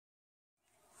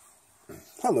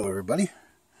Hello everybody,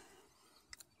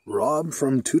 Rob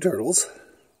from Two Turtles,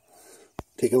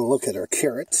 taking a look at our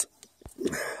carrots.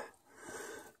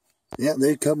 Yeah,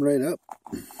 they come right up.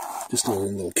 Just a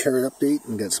little carrot update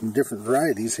and got some different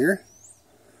varieties here.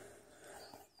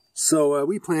 So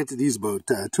we planted these about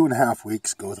 2.5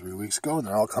 weeks ago, 3 weeks ago, and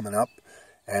they're all coming up.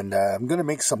 And I'm going to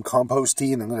make some compost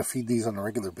tea, and I'm going to feed these on a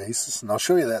regular basis. And I'll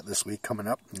show you that this week coming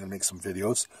up. I'm going to make some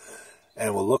videos,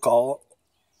 and we'll look all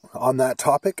on that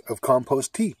topic of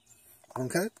compost tea.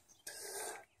 Okay,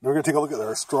 we're going to take a look at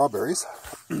our strawberries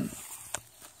and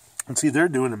see they're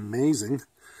doing amazing.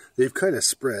 They've kind of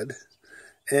spread,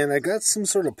 and I got some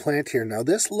sort of plant here. Now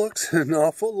this looks an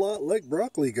awful lot like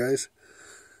broccoli, guys.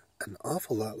 An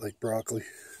awful lot like broccoli.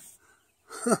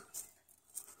 Huh.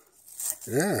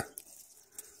 Yeah.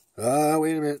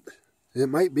 Wait a minute. It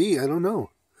might be. I don't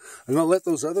know. I'm going to let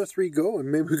those other three go,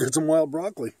 and maybe we get some wild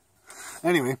broccoli.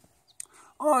 Anyway,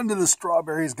 on to the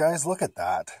strawberries, guys. Look at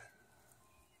that.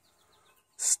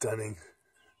 Stunning.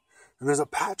 And there's a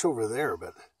patch over there,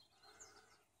 but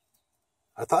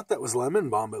I thought that was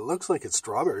lemon balm, but it looks like it's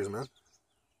strawberries, man.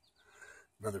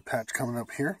 Another patch coming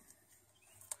up here.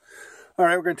 All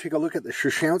right, we're going to take a look at the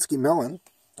Shashansky melon,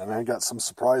 and I got some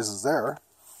surprises there.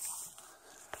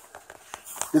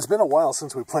 It's been a while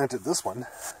since we planted this one.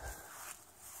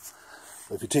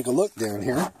 If you take a look down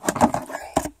here,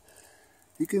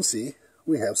 you can see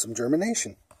we have some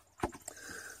germination.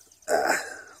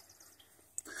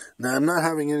 Now, I'm not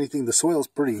having anything. The soil's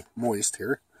pretty moist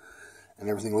here, and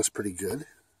everything looks pretty good.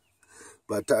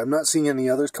 But I'm not seeing any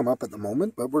others come up at the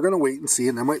moment, but we're going to wait and see,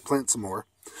 and I might plant some more.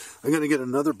 I'm going to get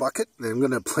another bucket, and I'm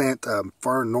going to plant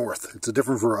Far North. It's a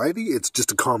different variety. It's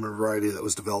just a common variety that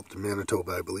was developed in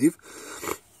Manitoba, I believe.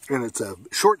 And it's a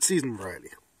short season variety.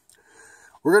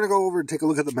 We're going to go over and take a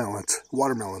look at the melons.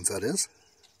 Watermelons, that is.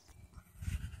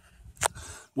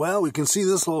 Well, we can see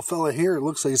this little fella here. It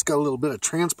looks like he's got a little bit of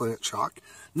transplant shock.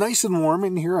 Nice and warm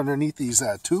in here underneath these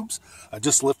tubes. I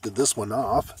just lifted this one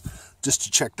off just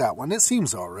to check that one. It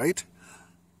seems all right.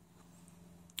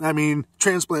 I mean,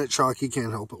 transplant shock, you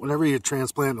can't help it. Whenever you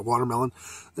transplant a watermelon,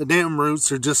 the damn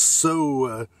roots are just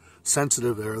so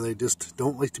sensitive there. They just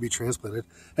don't like to be transplanted.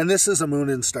 And this is a Moon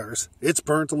and Stars. It's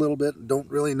burnt a little bit. Don't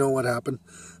really know what happened.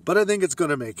 But I think it's going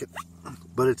to make it.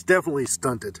 But it's definitely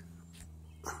stunted.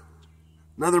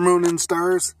 Another Moon and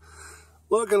Stars.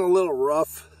 Looking a little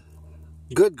rough.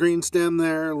 Good green stem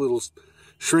there. A little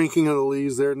shrinking of the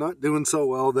leaves there. Not doing so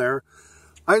well there.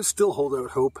 I still hold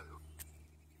out hope.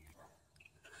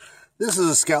 This is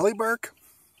a scallybark.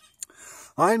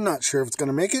 I'm not sure if it's going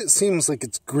to make it. It seems like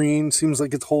it's green. Seems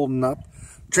like it's holding up.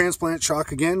 Transplant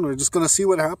shock again. We're just going to see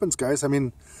what happens, guys. I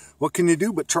mean, what can you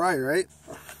do but try, right?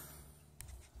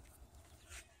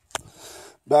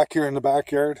 Back here in the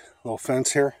backyard. Little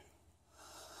fence here.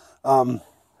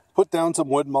 Put down some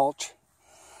wood mulch.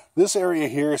 This area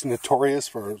here is notorious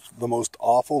for the most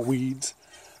awful weeds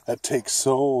that take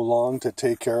so long to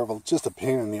take care of. It's just a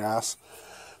pain in the ass.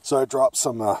 So I dropped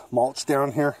some mulch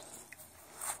down here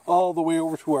all the way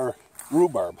over to our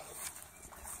rhubarb.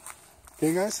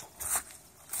 Okay, guys?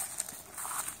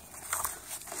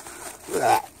 Look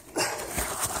at that.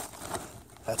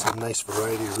 That's a nice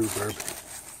variety of rhubarb.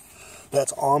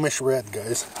 That's Amish red,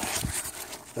 guys.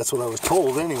 That's what I was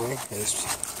told anyway.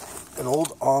 It's an old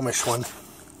Amish one.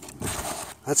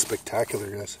 That's spectacular,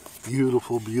 guys.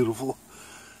 Beautiful, beautiful,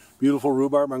 beautiful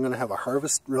rhubarb. I'm going to have a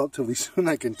harvest relatively soon,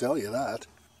 I can tell you that.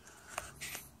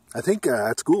 I think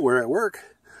at school where I work,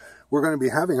 we're going to be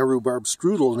having a rhubarb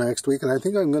strudel next week, and I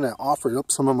think I'm going to offer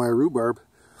up some of my rhubarb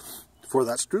for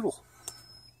that strudel.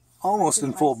 Almost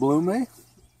in full bloom, eh?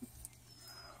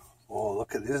 Oh,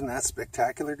 look at, isn't that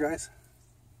spectacular, guys?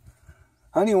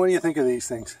 Honey, what do you think of these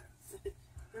things?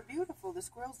 They're beautiful. The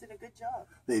squirrels did a good job.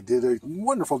 They did a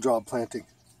wonderful job planting.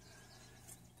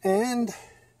 And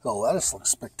the lettuce looks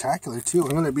spectacular too. I'm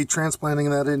going to be transplanting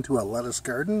that into a lettuce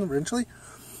garden eventually.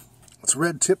 It's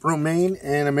red tip romaine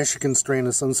and a Michigan strain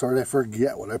of some sort. I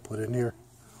forget what I put in here.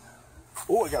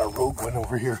 Oh, I got a rogue one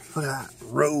over here. Look at that.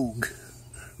 Rogue.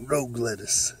 Rogue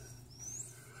lettuce.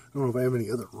 I don't know if I have any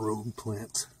other rogue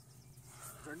plants.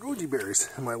 Goji berries,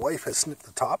 and my wife has snipped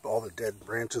the top, all the dead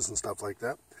branches and stuff like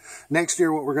that. Next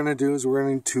year what we're going to do is we're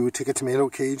going to take a tomato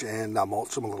cage and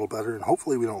mulch them a little better, and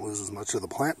hopefully we don't lose as much of the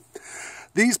plant.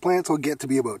 These plants will get to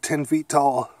be about 10 feet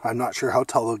tall. I'm not sure how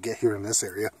tall they'll get here in this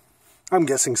area. I'm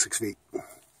guessing 6 feet.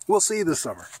 We'll see this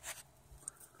summer.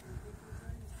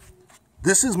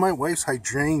 This is my wife's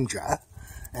hydrangea,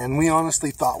 and we honestly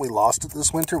thought we lost it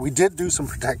this winter. We did do some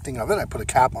protecting of it. I put a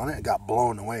cap on it. It got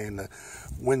blown away in the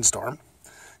windstorm.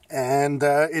 And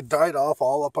it died off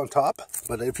all up on top.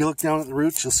 But if you look down at the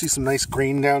roots, you'll see some nice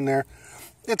green down there.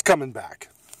 it's coming back.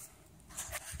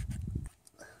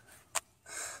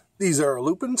 These are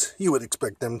lupins. You would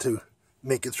expect them to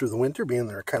make it through the winter, being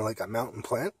they're kind of like a mountain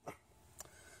plant.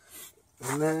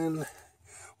 And then,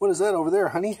 what is that over there,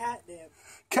 honey? Catnip.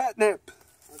 Catnip.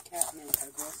 Or catnip, I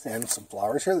guess. And some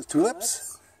flowers here, the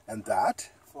tulips. And that.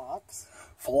 Phlox.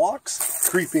 Phlox.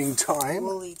 Creeping thyme.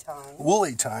 Woolly thyme.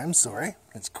 Woolly thyme, sorry.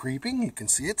 It's creeping, you can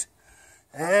see it.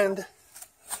 And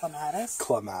Clematis.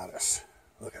 clematis.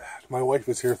 Look at that. My wife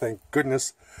is here, thank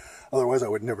goodness. Otherwise, I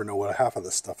would never know what half of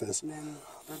this stuff is. And then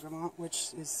bergamot,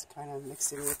 which is kind of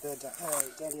mixing with the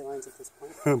dandelions at this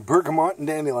point. Bergamot and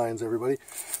dandelions, everybody.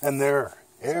 And there,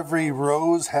 every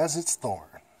rose has its thorn.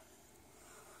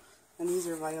 And these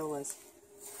are violas.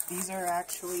 These are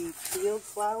actually field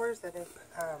flowers that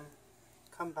have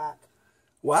come back.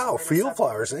 Wow, We're in a field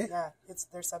flowers, eh? Yeah,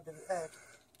 they're subdivision.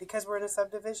 Because we're in a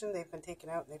subdivision, they've been taken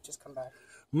out and they've just come back.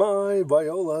 My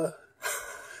viola.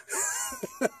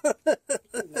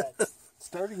 Nuts.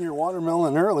 Starting your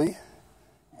watermelon early.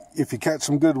 If you catch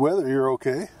some good weather, you're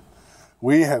okay.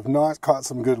 We have not caught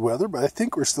some good weather, but I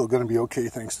think we're still going to be okay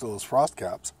thanks to those frost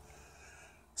caps.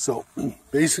 So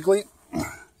basically,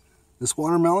 this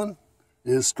watermelon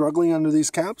is struggling under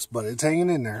these caps, but it's hanging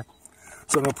in there.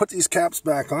 So I'm going to put these caps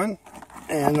back on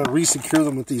and re-secure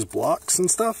them with these blocks and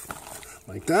stuff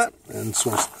like that, and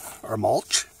source our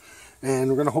mulch. And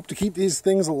we're going to hope to keep these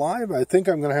things alive. I think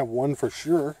I'm going to have one for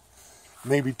sure,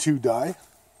 maybe two die.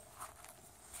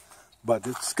 But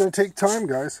it's going to take time,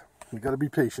 guys. You got to be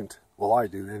patient. Well, I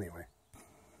do anyway.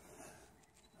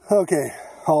 Okay,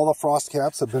 all the frost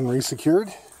caps have been re-secured.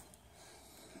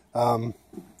 We're going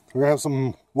to have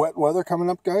some wet weather coming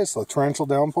up, guys, so torrential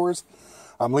downpours.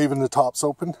 I'm leaving the tops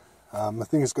open. I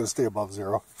think it's going to stay above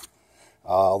zero.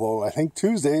 Although I think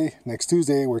next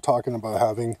Tuesday, we're talking about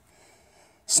having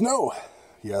snow.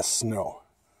 Yes, snow.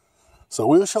 So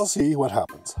we shall see what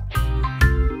happens.